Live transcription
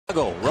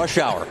Rush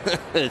hour.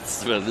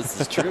 This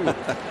is true.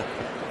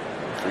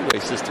 Freeway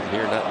system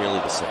here, not nearly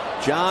the same.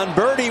 John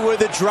Berti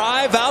with a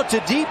drive out to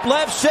deep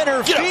left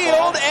center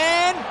field,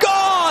 and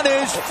gone!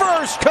 His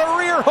first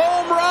career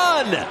home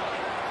run.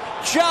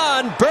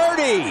 John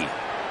Berti.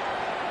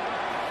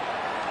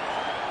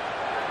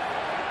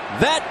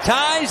 That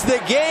ties the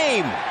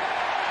game.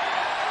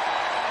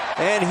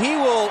 And he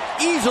will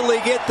easily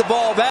get the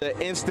ball back. The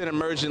instant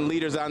emergent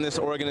leaders on this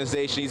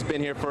organization. He's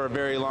been here for a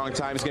very long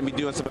time. He's going to be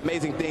doing some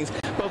amazing things,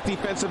 both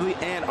defensively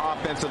and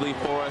offensively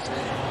for us.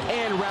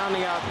 And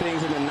rounding out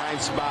things in the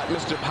ninth spot,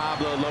 Mr.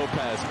 Pablo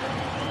Lopez.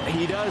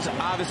 He does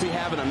obviously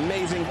have an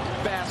amazing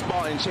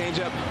fastball and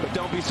changeup, but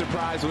don't be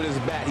surprised with his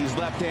bat. He's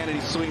left-handed.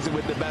 He swings it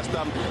with the best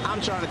of them.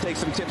 I'm trying to take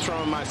some tips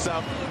from him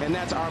myself, and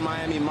that's our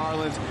Miami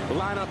Marlins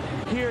lineup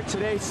here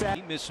today.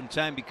 He missed some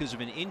time because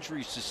of an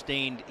injury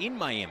sustained in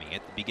Miami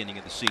at the beginning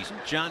of the season.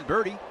 John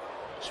Berti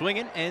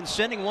swinging and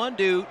sending one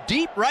to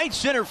deep right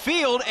center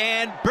field,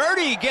 and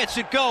Berti gets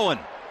it going.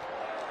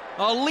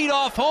 A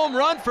leadoff home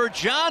run for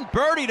John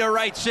Berti to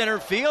right center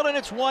field, and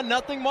it's 1-0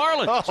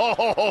 Marlins.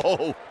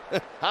 Oh,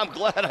 I'm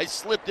glad I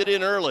slipped it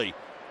in early.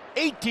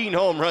 18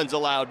 home runs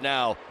allowed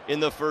now in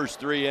the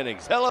first 3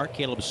 innings. Hello.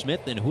 Caleb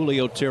Smith and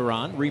Julio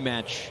Teheran,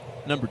 rematch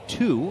number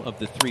 2 of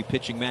the 3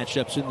 pitching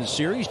matchups in the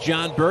series.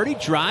 John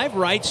Berti, drive,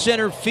 right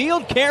center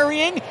field,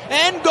 carrying,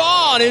 and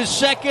gone. His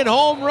second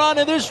home run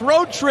of this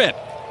road trip.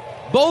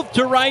 Both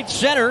to right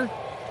center,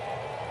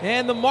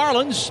 and the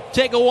Marlins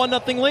take a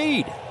 1-0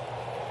 lead.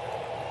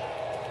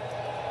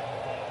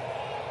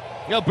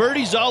 You know,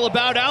 Berti's all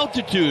about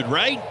altitude,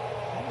 right?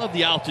 I love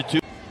the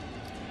altitude.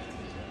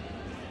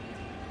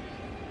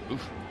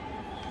 Oof.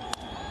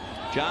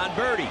 John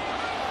Berti,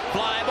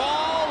 fly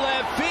ball,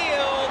 left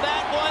field.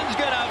 That one's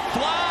going to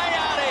fly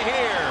out of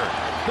here.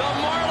 The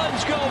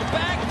Marlins go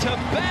back to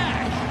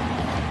back.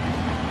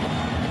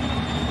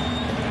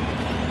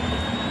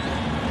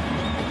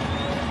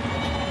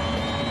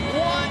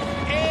 What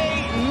a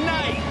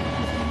night.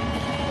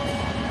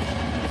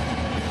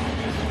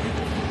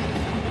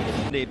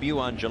 Debut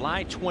on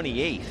July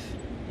 28th.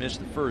 Missed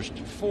the first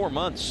 4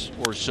 months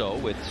or so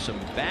with some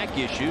back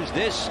issues.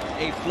 This,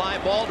 a fly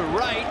ball to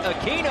right.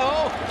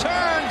 Aquino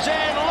turns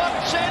and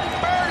looks, and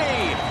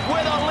Berti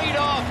with a